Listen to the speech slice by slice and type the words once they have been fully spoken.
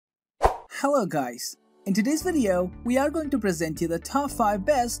Hello guys, in today's video we are going to present you the top 5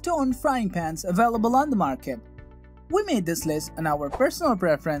 best stone frying pans available on the market. We made this list on our personal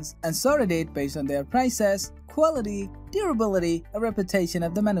preference and sorted it based on their prices, quality, durability, and reputation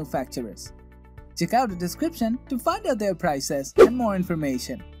of the manufacturers. Check out the description to find out their prices and more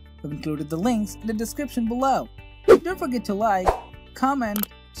information. We've included the links in the description below. Don't forget to like, comment,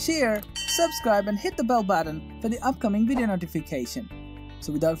 share, subscribe and hit the bell button for the upcoming video notification.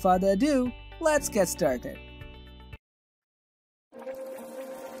 So without further ado, let's get started.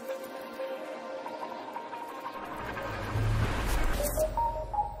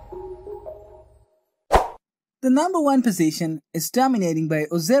 The number 1 position is dominating by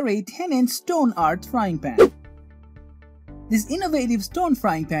Ozeri 10-inch stone art frying pan. This innovative stone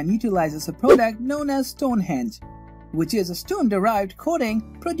frying pan utilizes a product known as Stonehenge, which is a stone-derived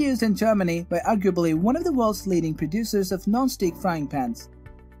coating produced in Germany by arguably one of the world's leading producers of non-stick frying pans.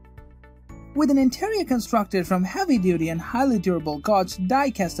 With an interior constructed from heavy-duty and highly durable gauge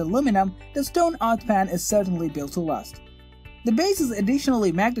die-cast aluminum, the stone art pan is certainly built to last. The base is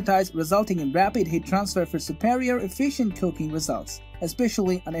additionally magnetized, resulting in rapid heat transfer for superior efficient cooking results,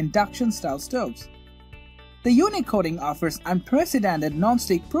 especially on induction-style stoves. The unique coating offers unprecedented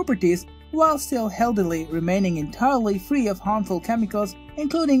non-stick properties while still healthily remaining entirely free of harmful chemicals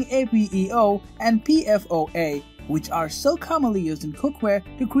including APEO and PFOA, which are so commonly used in cookware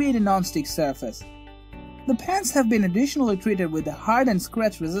to create a non-stick surface. The pans have been additionally treated with a hard and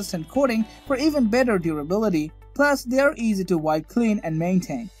scratch-resistant coating for even better durability, plus they are easy to wipe clean and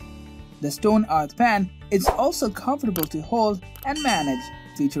maintain. The stone art pan is also comfortable to hold and manage,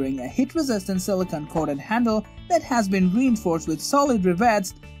 featuring a heat-resistant silicone-coated handle that has been reinforced with solid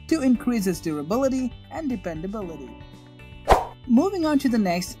rivets to increase its durability and dependability. Moving on to the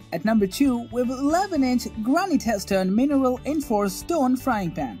next, at number 2, we have 11-inch GRANITESTONE mineral enforced stone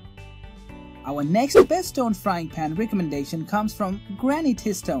frying pan. Our next best stone frying pan recommendation comes from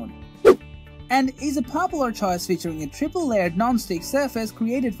GRANITESTONE and is a popular choice featuring a triple-layered non-stick surface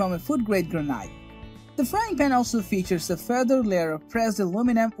created from a food-grade granite. The frying pan also features a further layer of pressed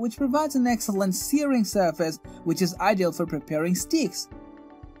aluminum which provides an excellent searing surface which is ideal for preparing steaks.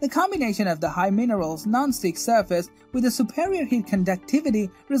 The combination of the high minerals non-stick surface with the superior heat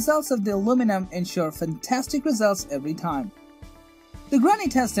conductivity results of the aluminum ensure fantastic results every time. The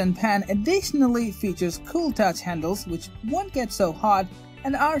GRANITESTONE pan additionally features cool touch handles which won't get so hot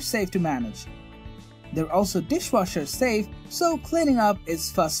and are safe to manage. They're also dishwasher safe, so cleaning up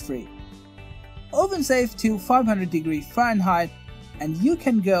is fuss-free. Oven safe to 500° Fahrenheit, and you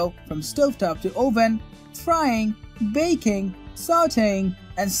can go from stovetop to oven, frying, baking, sauteing,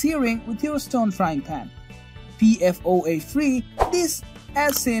 and searing with your stone frying pan. PFOA-free, this,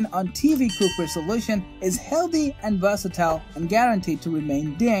 as seen on TV cookware solution, is healthy and versatile and guaranteed to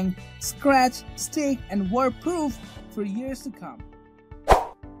remain ding, scratch, stick, and warp-proof for years to come.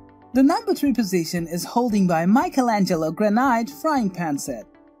 The number 3 position is holding by Michelangelo Granite Frying Pan Set.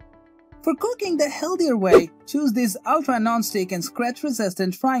 For cooking the healthier way, choose these ultra non-stick and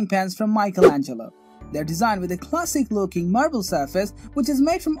scratch-resistant frying pans from Michelangelo. They're designed with a classic-looking marble surface which is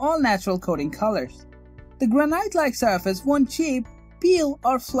made from all-natural coating colors. The granite-like surface won't chip, peel,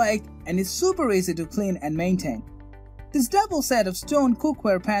 or flake and is super easy to clean and maintain. This double set of stone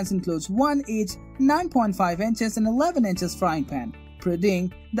cookware pans includes 1 each 9.5 inches and 11 inches frying pan,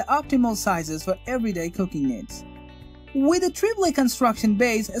 providing the optimal sizes for everyday cooking needs. With a triple construction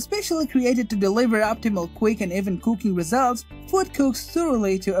base especially created to deliver optimal quick and even cooking results, food cooks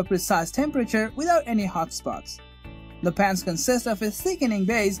thoroughly to a precise temperature without any hot spots. The pans consist of a thickening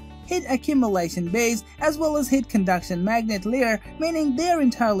base, heat accumulation base, as well as heat conduction magnet layer, meaning they are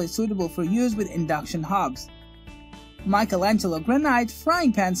entirely suitable for use with induction hobs. Michelangelo Granite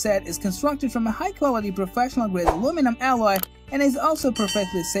Frying Pan Set is constructed from a high-quality professional-grade aluminum alloy and is also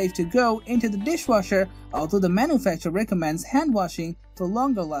perfectly safe to go into the dishwasher, although the manufacturer recommends hand washing for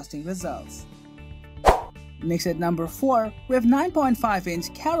longer-lasting results. Next at number 4, we have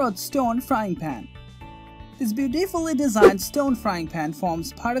 9.5-inch Carrot Stone Frying Pan. This beautifully designed stone frying pan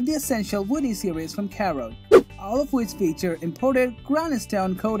forms part of the essential woody series from Carrot, all of which feature imported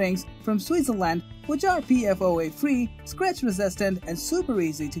GRANITESTONE coatings from Switzerland which are PFOA-free, scratch-resistant, and super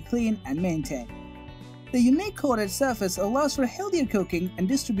easy to clean and maintain. The unique coated surface allows for healthier cooking and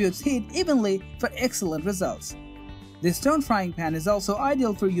distributes heat evenly for excellent results. This stone frying pan is also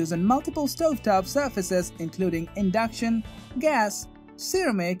ideal for use on multiple stovetop surfaces including induction, gas,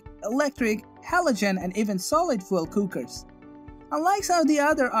 ceramic, electric, halogen, and even solid fuel cookers. Unlike some of the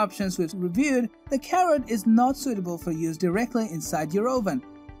other options we've reviewed, the Carrot is not suitable for use directly inside your oven.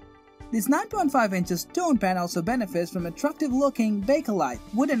 This 9.5-inch stone pan also benefits from attractive-looking Bakelite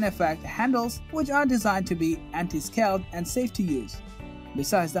wooden effect handles, which are designed to be anti-scald and safe to use.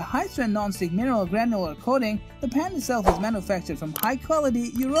 Besides the high-strength non-stick mineral granular coating, the pan itself is manufactured from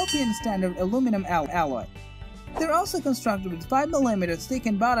high-quality European standard aluminum alloy. They're also constructed with 5mm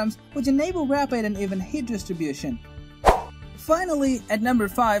thickened bottoms, which enable rapid and even heat distribution. Finally, at number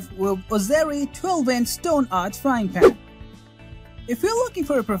 5, we'll Ozeri 12-inch stone arch frying pan. If you're looking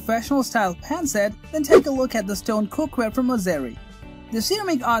for a professional style pan set, then take a look at the stone cookware from Ozeri. The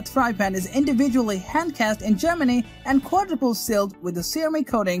ceramic arch fry pan is individually hand-cast in Germany and quadruple sealed with a ceramic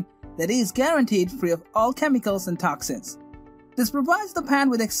coating that is guaranteed free of all chemicals and toxins. This provides the pan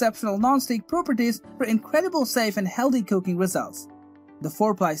with exceptional non-stick properties for incredible safe and healthy cooking results. The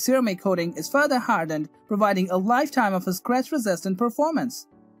 4-ply ceramic coating is further hardened, providing a lifetime of a scratch-resistant performance.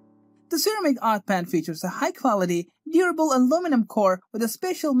 The ceramic arch pan features a high-quality, durable aluminum core with a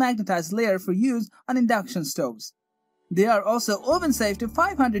special magnetized layer for use on induction stoves. They are also oven-safe to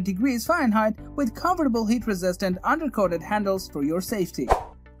 500 degrees Fahrenheit with comfortable heat-resistant undercoated handles for your safety.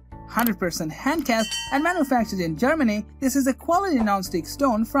 100% hand-cast and manufactured in Germany, this is a quality non-stick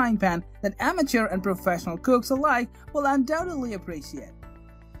stone frying pan that amateur and professional cooks alike will undoubtedly appreciate.